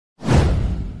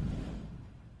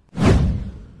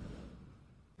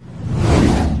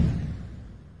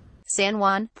San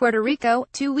Juan, Puerto Rico.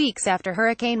 2 weeks after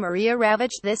Hurricane Maria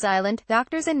ravaged this island,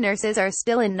 doctors and nurses are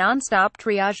still in non-stop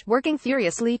triage, working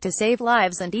furiously to save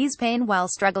lives and ease pain while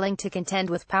struggling to contend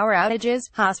with power outages,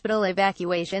 hospital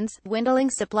evacuations, dwindling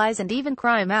supplies and even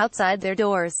crime outside their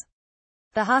doors.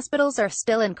 The hospitals are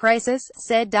still in crisis,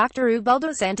 said Dr.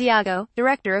 Ubaldo Santiago,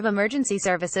 director of emergency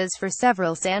services for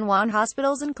several San Juan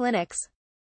hospitals and clinics.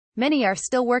 Many are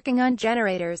still working on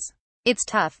generators. It's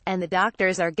tough, and the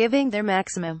doctors are giving their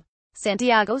maximum.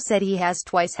 Santiago said he has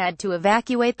twice had to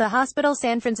evacuate the hospital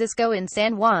San Francisco in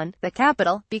San Juan, the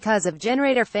capital, because of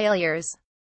generator failures.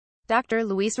 Dr.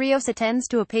 Luis Rios attends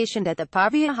to a patient at the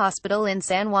Pavia Hospital in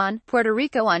San Juan, Puerto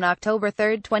Rico on October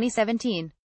 3,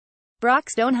 2017. Brock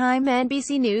Stonheim,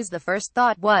 NBC News. The first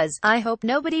thought was, I hope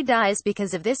nobody dies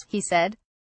because of this, he said.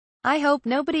 I hope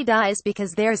nobody dies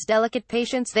because there's delicate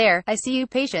patients there, ICU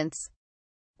patients.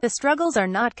 The struggles are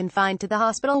not confined to the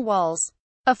hospital walls.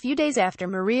 A few days after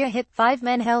Maria hit, 5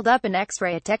 men held up an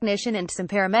X-ray technician and some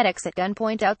paramedics at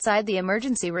gunpoint outside the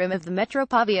emergency room of the Metro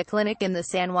Pavia Clinic in the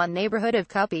San Juan neighborhood of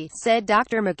Cupi, said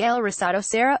Dr. Miguel Rosado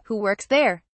Serra, who works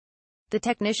there. The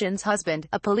technician's husband,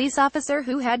 a police officer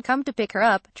who had come to pick her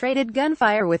up, traded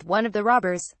gunfire with one of the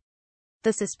robbers.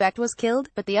 The suspect was killed,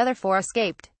 but the other 4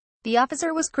 escaped. The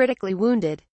officer was critically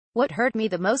wounded. What hurt me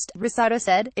the most, Rosado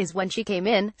said, is when she came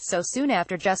in, so soon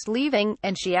after just leaving,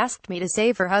 and she asked me to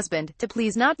save her husband, to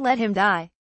please not let him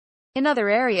die. In other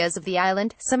areas of the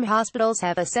island, some hospitals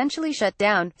have essentially shut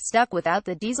down, stuck without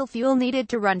the diesel fuel needed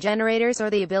to run generators or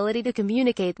the ability to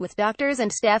communicate with doctors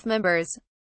and staff members.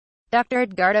 Dr.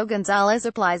 Edgardo Gonzalez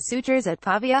applies sutures at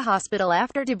Pavia Hospital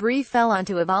after debris fell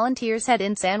onto a volunteer's head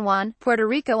in San Juan, Puerto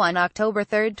Rico on October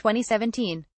 3,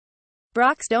 2017.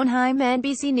 Brock Stonheim,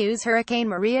 NBC News. Hurricane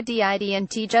Maria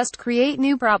didn't just create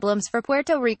new problems for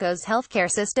Puerto Rico's healthcare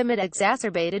system, it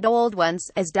exacerbated old ones,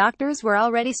 as doctors were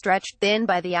already stretched thin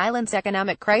by the island's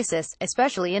economic crisis,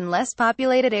 especially in less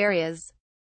populated areas.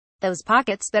 Those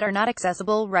pockets that are not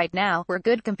accessible right now were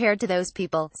good compared to those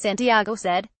people, Santiago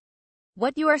said.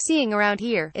 What you are seeing around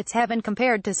here, it's heaven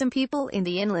compared to some people in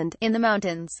the inland, in the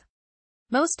mountains.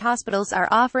 Most hospitals are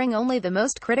offering only the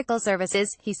most critical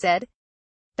services, he said.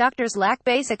 Doctors lack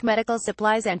basic medical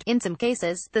supplies and, in some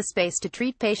cases, the space to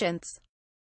treat patients.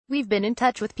 We've been in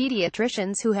touch with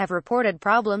pediatricians who have reported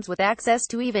problems with access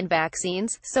to even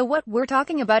vaccines, so what we're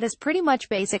talking about is pretty much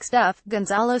basic stuff,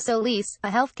 Gonzalo Solis, a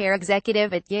healthcare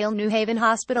executive at Yale New Haven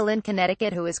Hospital in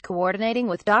Connecticut who is coordinating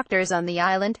with doctors on the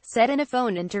island, said in a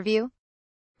phone interview.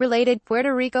 Related,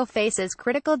 Puerto Rico faces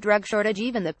critical drug shortage.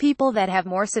 Even the people that have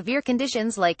more severe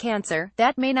conditions like cancer,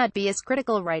 that may not be as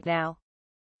critical right now.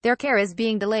 Their care is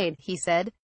being delayed, he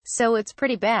said. So it's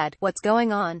pretty bad, what's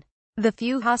going on. The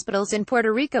few hospitals in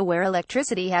Puerto Rico where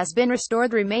electricity has been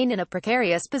restored remain in a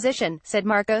precarious position, said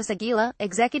Marcos Aguila,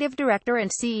 executive director and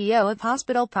CEO of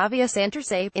Hospital Pavia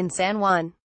Santurce, in San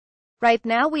Juan. Right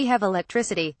now we have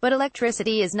electricity, but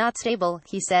electricity is not stable,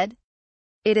 he said.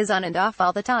 It is on and off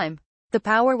all the time. The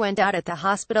power went out at the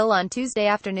hospital on Tuesday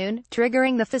afternoon,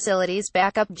 triggering the facility's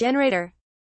backup generator.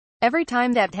 Every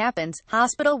time that happens,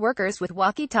 hospital workers with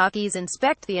walkie-talkies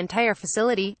inspect the entire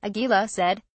facility, Aguila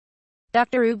said.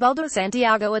 Dr. Ubaldo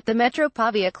Santiago at the Metro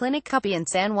Pavia Clinic Cupi in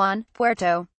San Juan,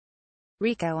 Puerto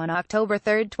Rico on October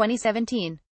 3,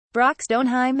 2017. Brock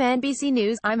Stonheim, NBC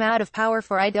News. I'm out of power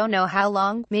for I don't know how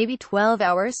long, maybe 12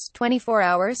 hours, 24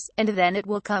 hours, and then it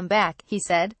will come back, he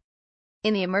said.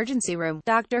 In the emergency room,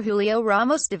 Dr. Julio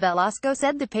Ramos de Velasco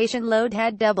said the patient load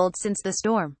had doubled since the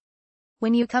storm.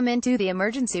 When you come into the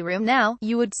emergency room now,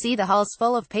 you would see the halls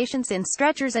full of patients in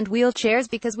stretchers and wheelchairs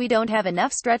because we don't have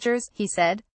enough stretchers, he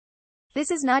said. This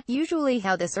is not usually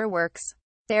how this works.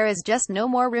 There is just no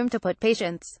more room to put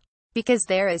patients. Because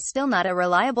there is still not a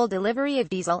reliable delivery of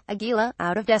diesel, Aguila,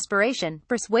 out of desperation,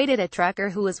 persuaded a trucker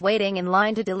who was waiting in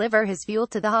line to deliver his fuel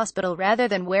to the hospital rather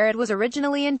than where it was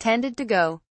originally intended to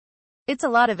go. It's a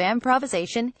lot of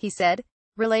improvisation, he said.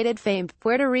 Related, famed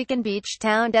Puerto Rican beach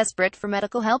town desperate for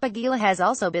medical help, Aguila has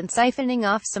also been siphoning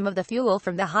off some of the fuel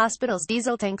from the hospital's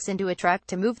diesel tanks into a truck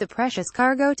to move the precious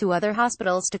cargo to other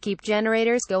hospitals to keep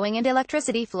generators going and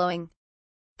electricity flowing.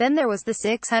 Then there was the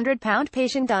 600-pound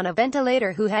patient on a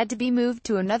ventilator who had to be moved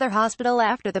to another hospital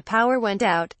after the power went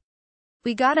out.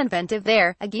 We got inventive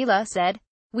there, Aguila said.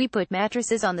 We put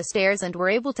mattresses on the stairs and were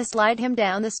able to slide him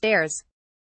down the stairs.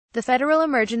 The Federal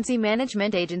Emergency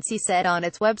Management Agency said on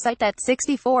its website that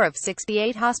 64 of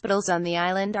 68 hospitals on the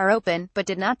island are open, but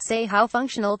did not say how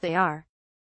functional they are.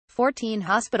 14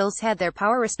 hospitals had their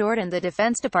power restored and the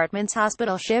Defense Department's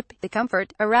hospital ship, the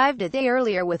Comfort, arrived a day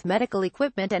earlier with medical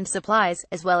equipment and supplies,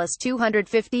 as well as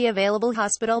 250 available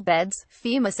hospital beds,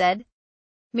 FEMA said.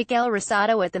 Mikel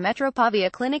Rosado at the Metro Pavia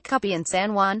Clinic Cupi in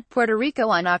San Juan, Puerto Rico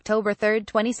on October 3,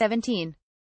 2017.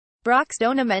 Brock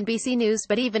Stoneham, NBC News.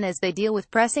 But even as they deal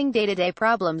with pressing day-to-day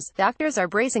problems, doctors are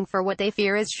bracing for what they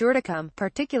fear is sure to come,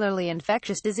 particularly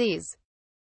infectious disease.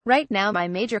 Right now my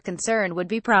major concern would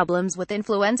be problems with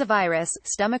influenza virus,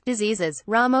 stomach diseases,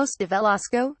 Ramos de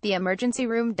Velasco, the emergency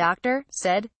room doctor,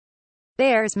 said.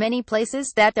 There's many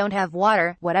places that don't have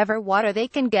water. Whatever water they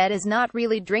can get is not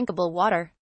really drinkable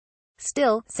water.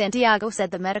 Still, Santiago said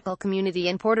the medical community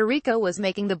in Puerto Rico was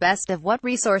making the best of what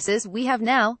resources we have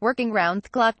now, working round the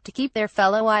clock to keep their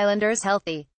fellow islanders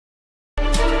healthy.